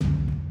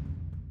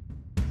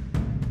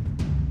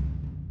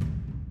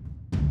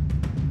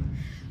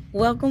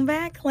Welcome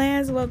back,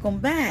 class. Welcome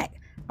back.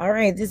 All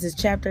right, this is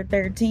chapter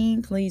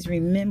 13. Please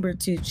remember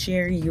to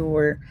share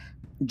your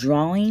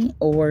drawing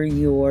or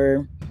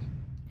your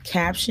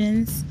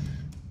captions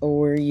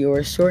or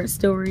your short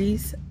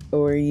stories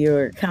or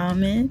your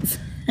comments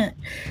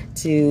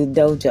to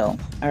Dojo.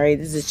 All right,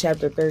 this is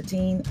chapter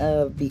 13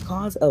 of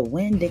Because of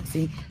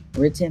Winn-Dixie,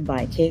 written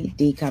by Kate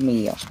D.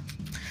 Camillo.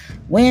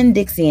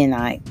 Winn-Dixie and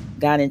I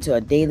got into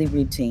a daily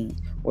routine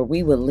where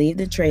we would leave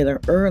the trailer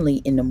early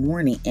in the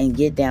morning and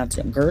get down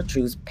to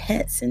Gertrude's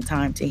Pets in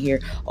time to hear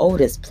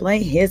Otis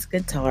play his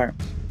guitar.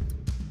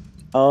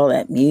 All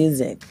that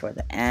music for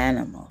the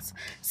animals.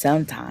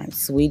 Sometimes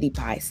Sweetie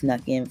Pie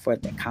snuck in for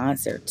the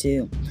concert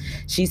too.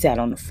 She sat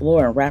on the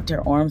floor and wrapped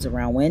her arms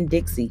around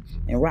Winn-Dixie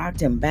and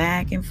rocked him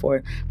back and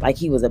forth like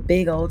he was a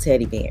big old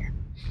teddy bear.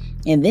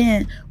 And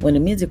then, when the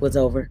music was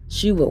over,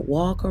 she would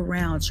walk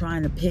around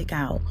trying to pick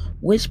out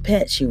which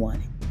pet she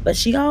wanted. But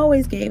she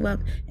always gave up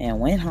and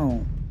went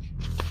home.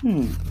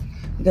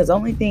 Because the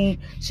only thing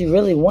she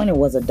really wanted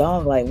was a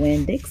dog like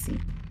Winn-Dixie.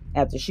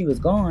 After she was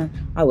gone,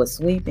 I would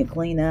sweep and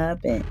clean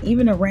up and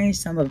even arrange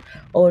some of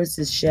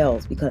Otis's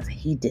shelves because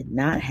he did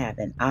not have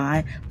an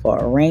eye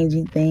for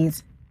arranging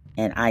things,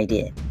 and I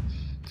did.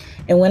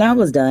 And when I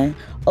was done,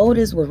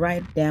 Otis would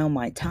write down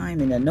my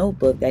time in a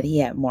notebook that he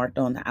had marked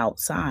on the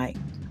outside.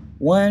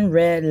 One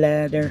red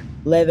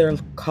leather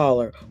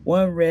collar,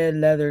 one red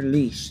leather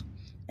leash.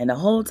 And the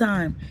whole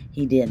time,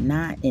 he did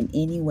not in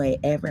any way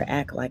ever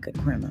act like a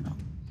criminal.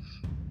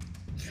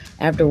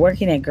 After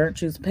working at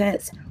Gertrude's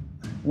Pets,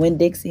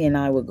 Winn-Dixie and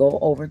I would go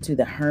over to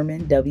the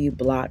Herman W.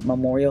 Block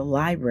Memorial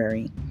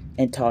Library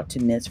and talk to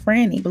Miss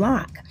Franny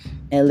Block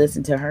and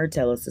listen to her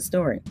tell us a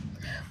story.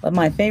 But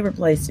my favorite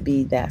place to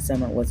be that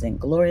summer was in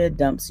Gloria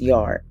Dump's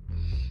yard.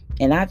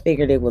 And I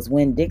figured it was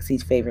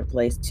Winn-Dixie's favorite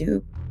place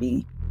to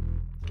be.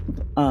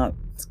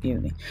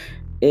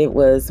 It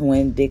was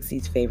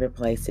Winn-Dixie's favorite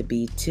place to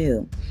be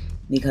too.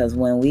 Because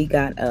when we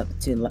got up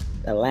to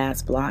the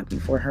last block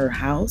before her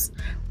house,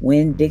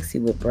 Winn-Dixie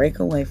would break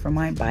away from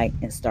my bike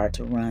and start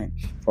to run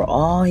for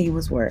all he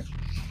was worth,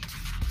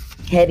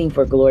 heading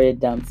for Gloria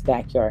Dump's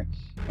backyard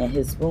and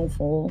his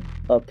spoonful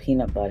of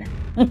peanut butter.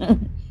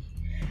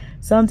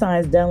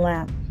 Sometimes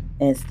Dunlap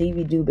and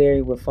Stevie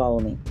Dewberry would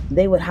follow me.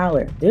 They would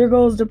holler, "There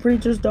goes the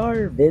preacher's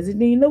daughter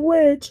visiting the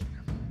witch."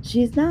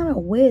 "She's not a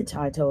witch,"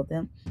 I told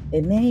them.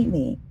 It made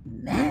me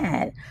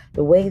mad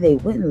the way they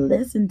wouldn't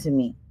listen to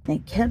me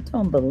and kept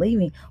on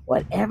believing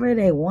whatever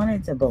they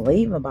wanted to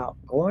believe about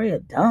Gloria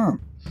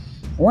Dump.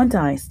 One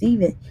time,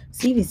 Stevie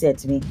said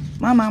to me,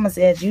 "My mama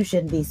says you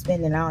shouldn't be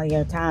spending all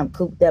your time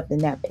cooped up in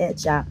that pet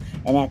shop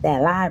and at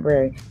that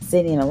library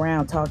sitting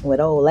around talking with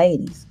old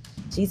ladies.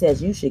 She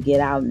says you should get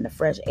out in the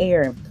fresh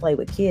air and play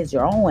with kids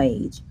your own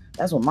age.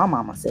 That's what my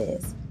mama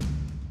says."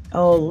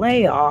 "Oh,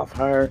 lay off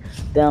her,"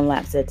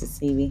 Dunlap said to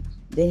Stevie.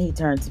 Then he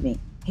turned to me.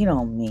 "He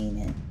don't mean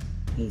it,"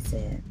 he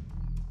said.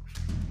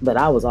 But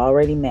I was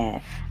already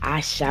mad. I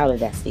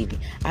shouted at Stevie.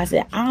 I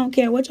said, "I don't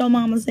care what your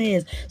mama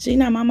says. She's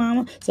not my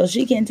mama, so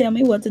she can't tell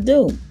me what to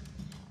do."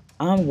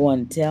 "I'm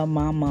going to tell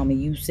my mama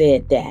you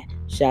said that,"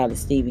 shouted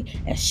Stevie,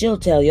 "and she'll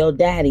tell your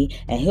daddy,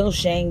 and he'll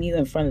shame you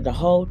in front of the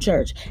whole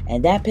church.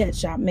 And that pet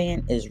shop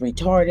man is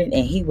retarded,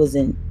 and he was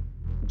in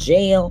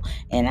jail,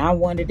 and I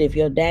wondered if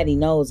your daddy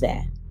knows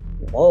that."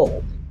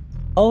 "Whoa.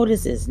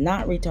 Otis is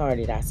not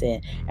retarded," I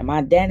said, "and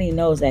my daddy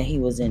knows that he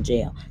was in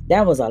jail.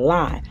 That was a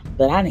lie,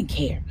 but I didn't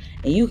care.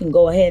 And you can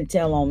go ahead and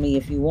tell on me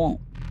if you want,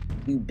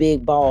 you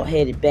big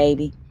bald-headed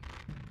baby."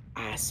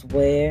 I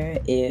swear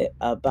it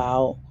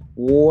about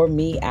wore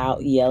me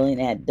out yelling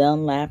at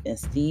Dunlap and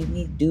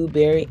Stevie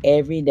Dewberry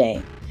every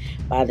day.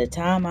 By the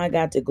time I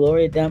got to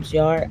Gloria Dump's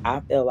yard,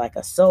 I felt like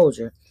a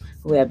soldier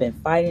who had been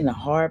fighting a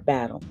hard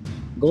battle.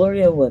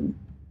 Gloria would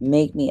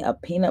make me a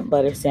peanut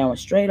butter sandwich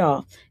straight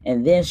off,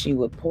 and then she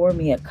would pour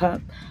me a cup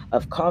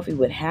of coffee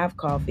with half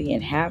coffee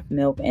and half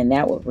milk, and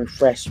that would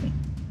refresh me.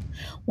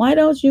 "Why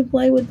don't you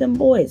play with them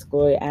boys?"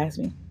 Gloria asked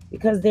me.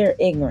 "Because they're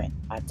ignorant,"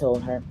 I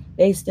told her.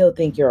 "They still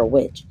think you're a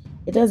witch.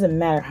 It doesn't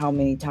matter how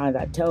many times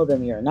I tell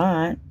them you're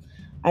not.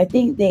 I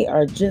think they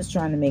are just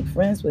trying to make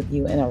friends with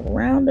you in a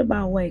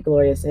roundabout way,"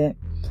 Gloria said.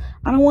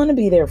 "I don't want to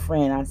be their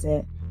friend," I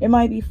said. "It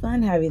might be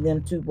fun having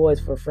them two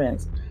boys for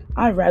friends."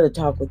 "I'd rather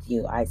talk with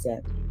you," I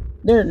said.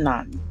 "They're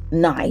not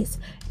nice.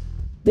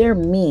 They're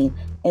mean,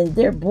 and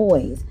they're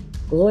boys."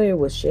 Gloria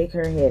would shake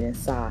her head and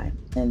sigh,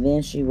 and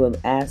then she would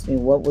ask me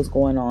what was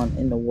going on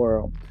in the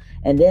world.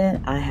 And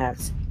then I have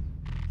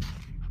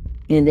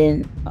and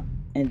then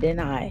and then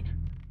I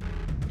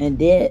and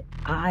did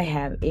I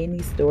have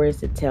any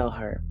stories to tell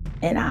her?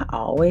 And I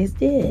always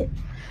did.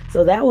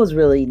 So that was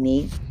really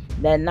neat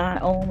that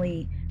not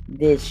only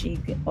did she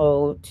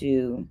go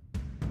to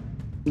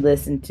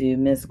listen to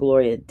Miss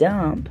Gloria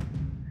Dump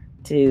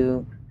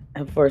to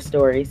for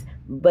stories,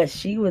 but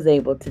she was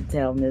able to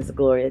tell Miss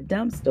Gloria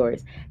Dump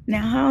stories.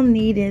 Now, how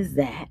neat is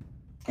that?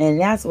 And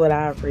that's what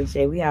I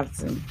appreciate. We have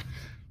some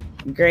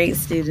great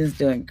students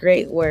doing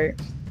great work,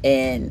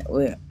 and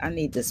I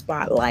need to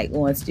spotlight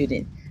one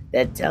student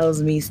that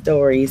tells me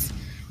stories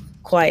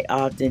quite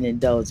often in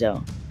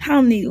Dojo. How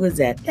neat was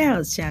that? That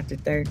was chapter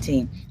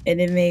 13.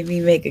 And it made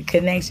me make a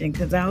connection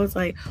because I was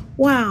like,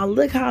 wow,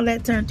 look how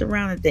that turned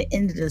around at the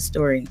end of the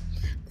story.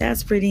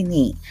 That's pretty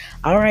neat.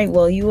 All right,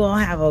 well, you all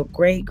have a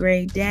great,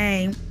 great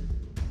day.